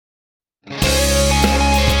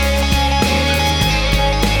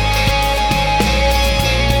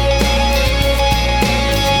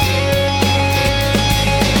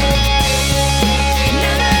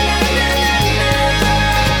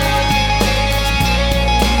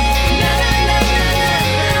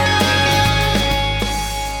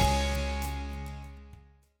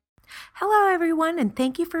and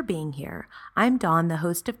thank you for being here. I'm Dawn, the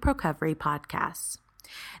host of Procovery Podcasts.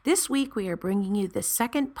 This week, we are bringing you the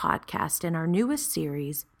second podcast in our newest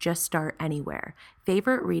series, Just Start Anywhere,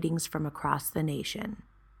 Favorite Readings from Across the Nation.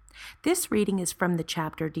 This reading is from the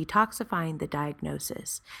chapter Detoxifying the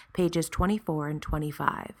Diagnosis, pages 24 and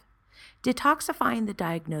 25. Detoxifying the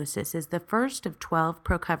Diagnosis is the first of 12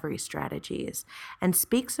 Procovery strategies and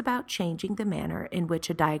speaks about changing the manner in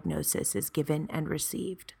which a diagnosis is given and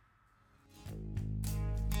received.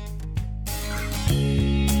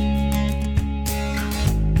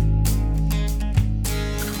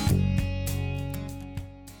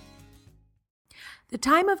 The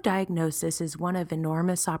time of diagnosis is one of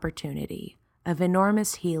enormous opportunity, of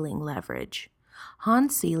enormous healing leverage.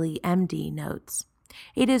 Hans Seeley, MD, notes,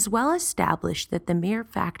 "It is well established that the mere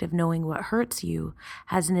fact of knowing what hurts you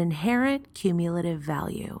has an inherent cumulative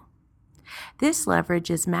value. This leverage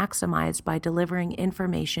is maximized by delivering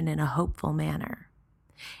information in a hopeful manner.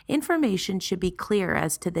 Information should be clear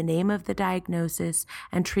as to the name of the diagnosis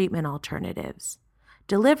and treatment alternatives.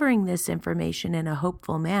 Delivering this information in a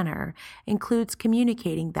hopeful manner includes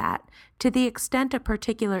communicating that, to the extent a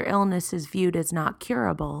particular illness is viewed as not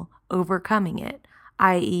curable, overcoming it,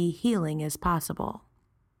 i.e., healing, is possible.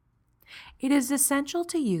 It is essential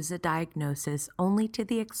to use a diagnosis only to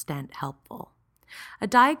the extent helpful. A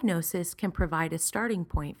diagnosis can provide a starting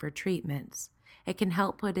point for treatments. It can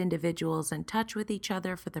help put individuals in touch with each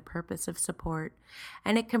other for the purpose of support,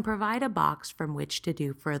 and it can provide a box from which to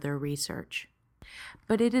do further research.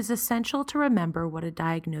 But it is essential to remember what a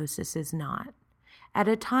diagnosis is not. At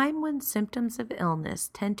a time when symptoms of illness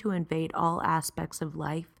tend to invade all aspects of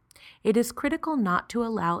life, it is critical not to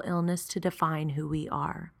allow illness to define who we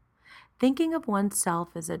are. Thinking of oneself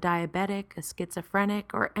as a diabetic, a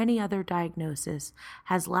schizophrenic, or any other diagnosis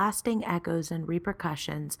has lasting echoes and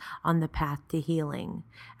repercussions on the path to healing,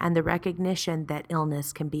 and the recognition that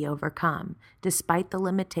illness can be overcome, despite the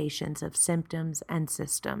limitations of symptoms and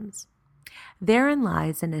systems. Therein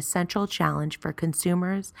lies an essential challenge for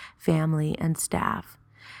consumers, family, and staff.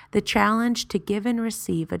 The challenge to give and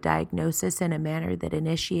receive a diagnosis in a manner that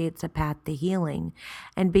initiates a path to healing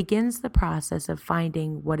and begins the process of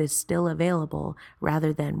finding what is still available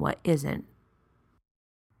rather than what isn't.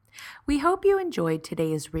 We hope you enjoyed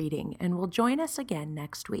today's reading and will join us again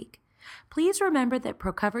next week. Please remember that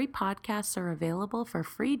Procovery podcasts are available for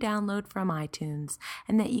free download from iTunes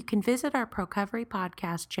and that you can visit our Procovery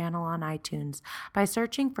podcast channel on iTunes by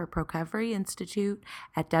searching for Procovery Institute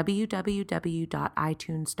at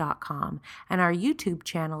www.itunes.com and our YouTube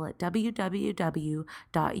channel at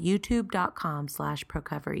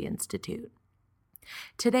www.youtube.com/Procovery Institute.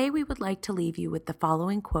 Today we would like to leave you with the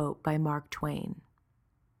following quote by Mark Twain.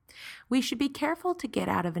 "We should be careful to get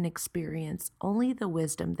out of an experience only the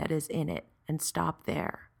wisdom that is in it and stop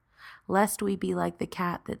there, lest we be like the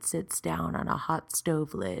cat that sits down on a hot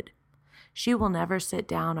stove lid. She will never sit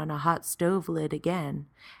down on a hot stove lid again,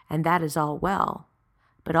 and that is all well,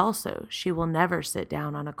 but also she will never sit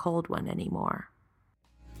down on a cold one anymore."